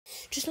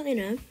just let you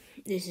know,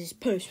 this is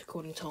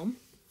post-recording Tom.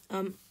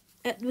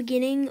 At the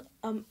beginning,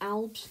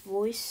 Albe's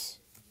voice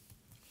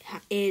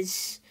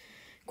is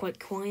quite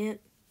quiet,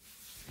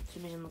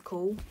 so he's on the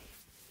call.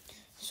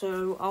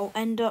 So I'll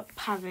end up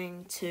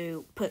having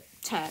to put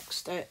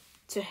text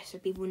so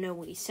people know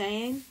what he's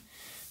saying.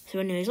 So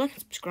anyways, like and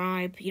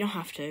subscribe. You don't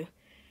have to.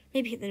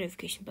 Maybe hit the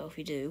notification bell if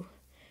you do.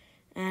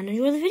 And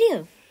enjoy the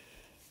video.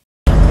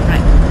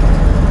 Right.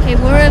 Okay,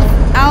 we're with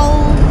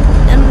I'm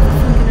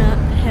gonna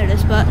hear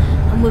this, but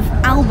I'm with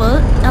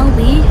Albe,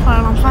 Fire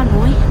Alarm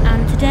Fanboy,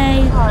 and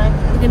today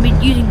we're gonna be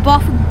using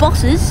Bathwick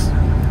buses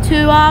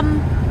to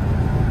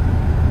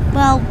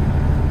well,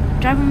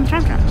 drive on the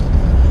tram trams.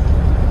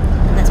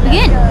 Let's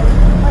begin. Can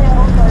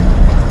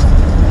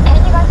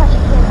you guys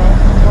actually hear me?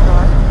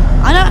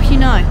 I don't actually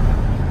know.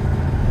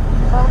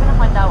 Well, we're gonna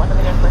find out when the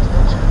video posted.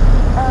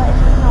 If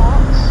not,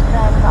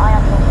 then I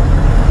am talking.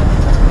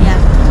 Yeah.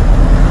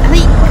 I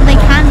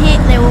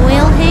think they will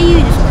hear you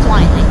just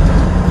quietly.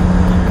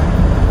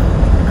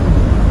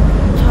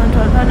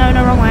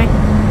 No, wrong way.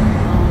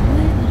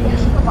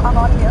 I'm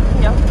on here.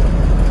 Yeah.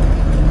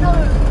 No.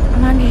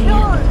 I'm on here. No.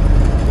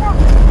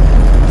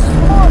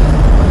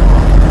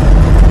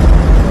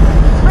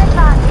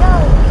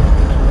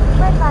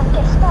 Red man,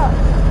 get stuck.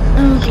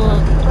 Oh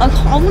god.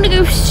 I'm gonna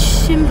go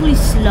simply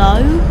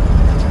slow.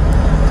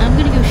 I'm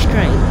gonna go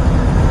straight.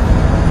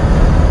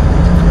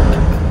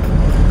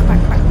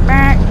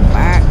 Back.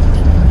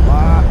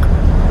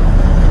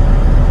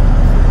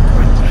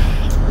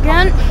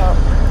 Again.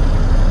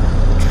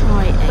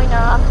 Try it.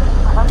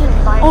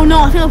 Oh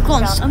no, I think I've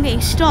gone. I'm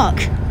getting stuck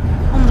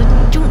on the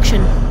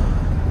junction.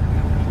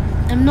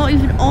 I'm not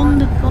even on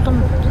the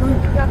bottom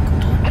road.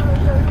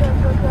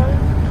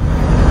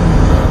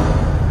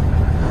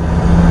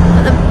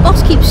 But the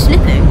bus keeps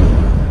slipping.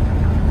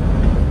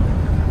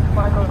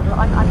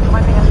 I'm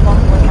driving as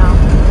fast as I can.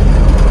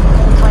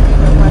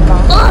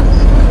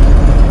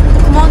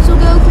 Come on, so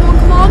go,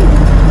 come on.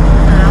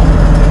 Ow.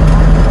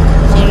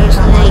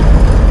 Seriously.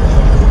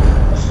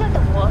 This is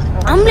the worst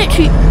one.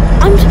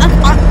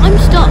 I'm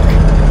stuck.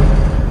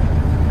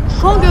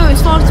 Can't go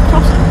as far as the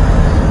crossing.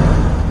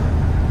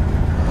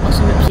 What's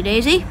an oopsie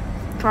daisy?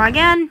 Try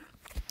again.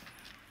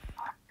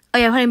 Oh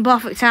yeah, we're in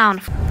Bathwick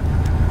town.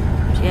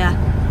 So yeah.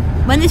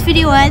 When this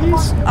video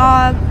ends,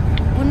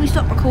 when we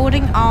stop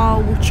recording, I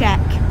will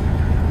check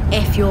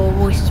if your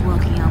voice is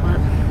working,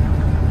 Albert.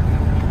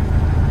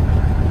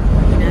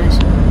 Who knows?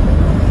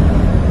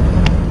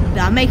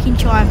 But I'm making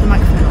sure I have the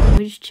microphone on. Let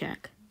me just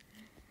check.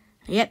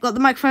 Yep, got the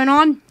microphone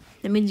on.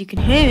 That means you can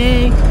hear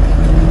me.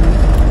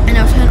 And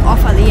I'll turn it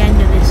off at the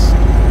end of this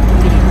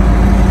video.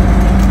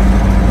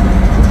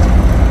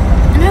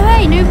 And oh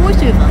hey, no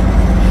voiceover.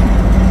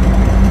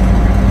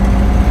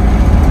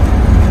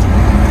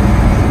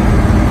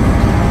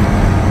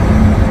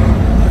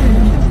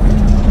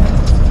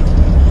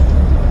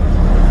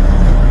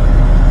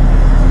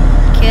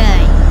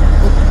 Okay.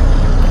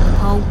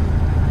 Oh,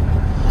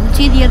 I can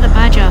see the other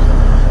badger.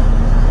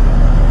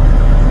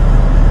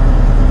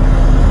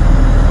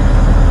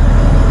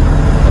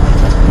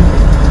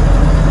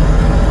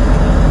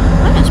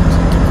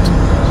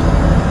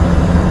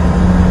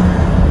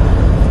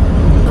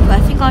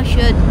 I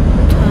should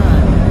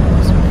turn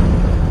this way.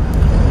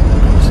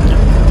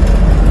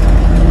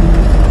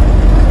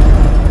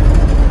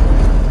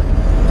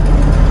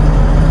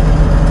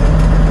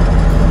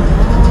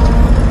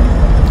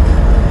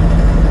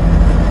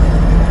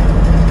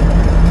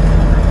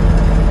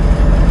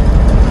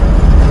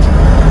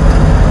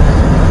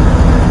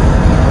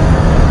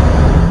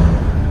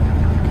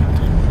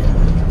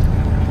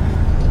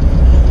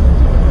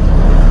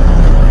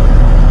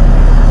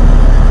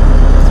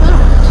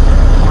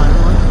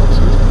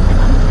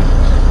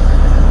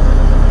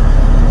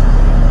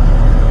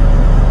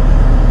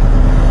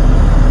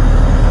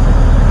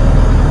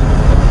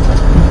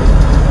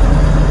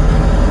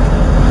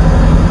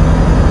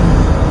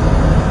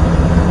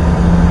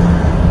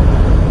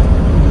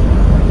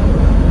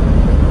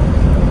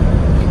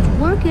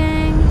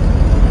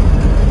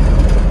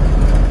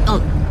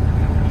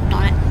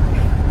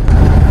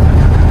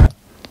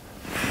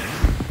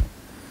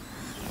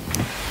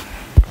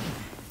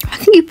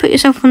 Put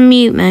yourself on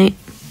mute, mate.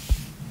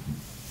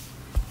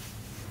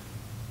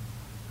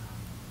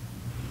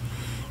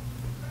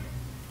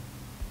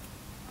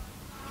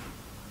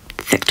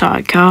 Thick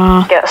tired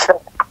car. Yes.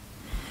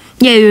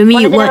 Yeah, you're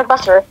mute. What?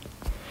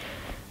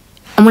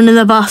 I'm in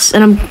the bus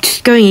and I'm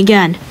just going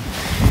again.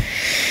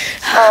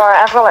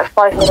 Alright, I've got like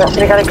 5 minutes,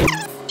 so we gotta.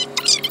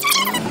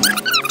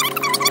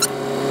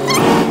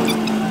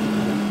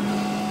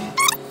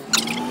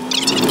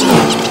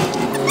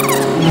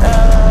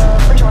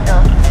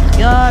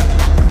 God.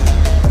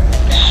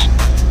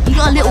 You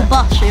got a little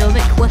bus, so you're a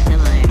bit quicker,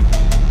 mate.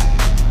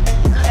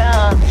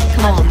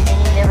 Come on.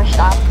 Never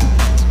stop.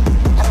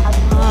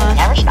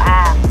 Never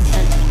stop.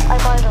 By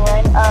the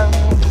way,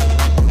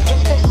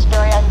 just this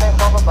story, I don't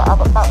bother, but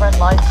about that red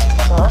light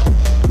as well.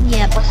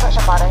 Yeah. We're such a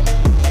baddie.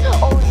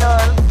 Oh no.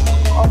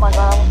 Oh my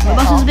god. The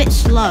bus is a bit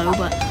slow,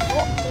 but...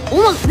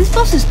 Oh, this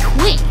bus is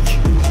quick.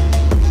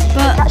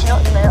 But... Actually,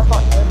 not today, that's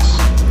not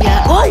good.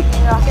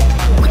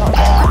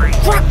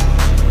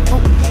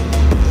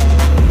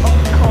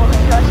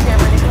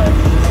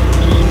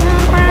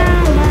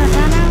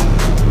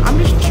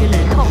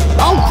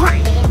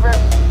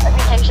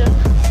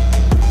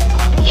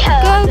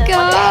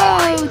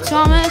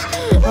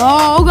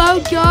 Oh,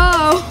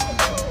 go!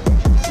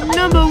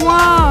 Number 1!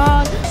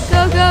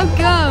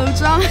 Go,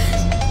 Thomas!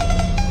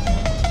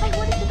 Wait,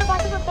 what is in the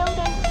back of the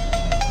building?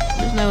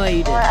 There's no way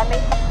you did. Alright, I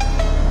made...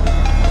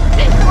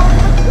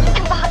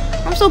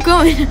 I'm still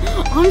going.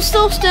 I'm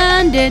still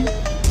standing.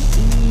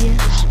 Yeah.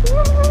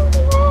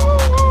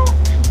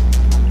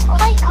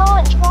 I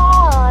can't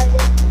try.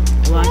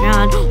 Well, I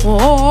can.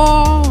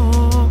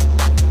 Oh.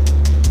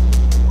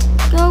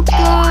 Go.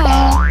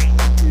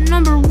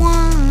 Number 1.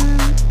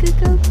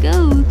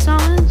 Go,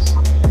 Thomas.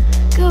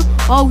 Go.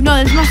 Oh no,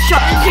 there's no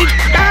shot.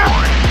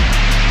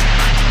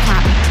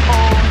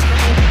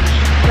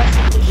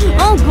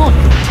 Oh god.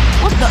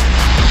 What the?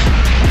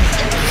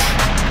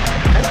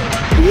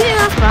 Yeah,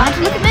 that's bad.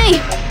 Look at me.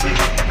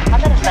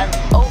 I'm in a fence.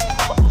 Oh,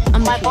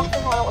 my boss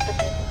doesn't know what to do.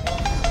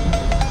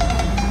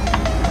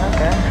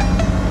 Okay.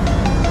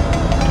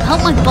 I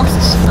hope my boss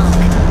is stuck.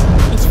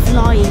 It's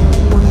flying on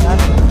one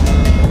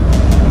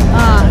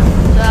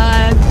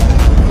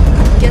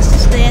guess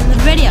this is the end of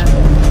the video.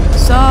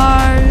 So,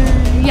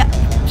 yeah.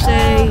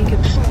 Say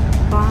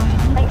goodbye.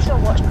 Thanks for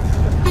watching.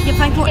 Yeah,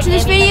 thanks for watching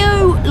this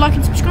video. Like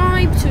and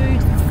subscribe to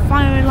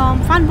Fire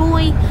Alarm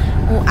Fanboy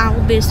or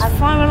Albe's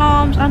Fire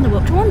Alarms and the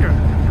Wiltshire Wanderer.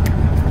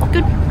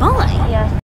 Goodbye. Yeah.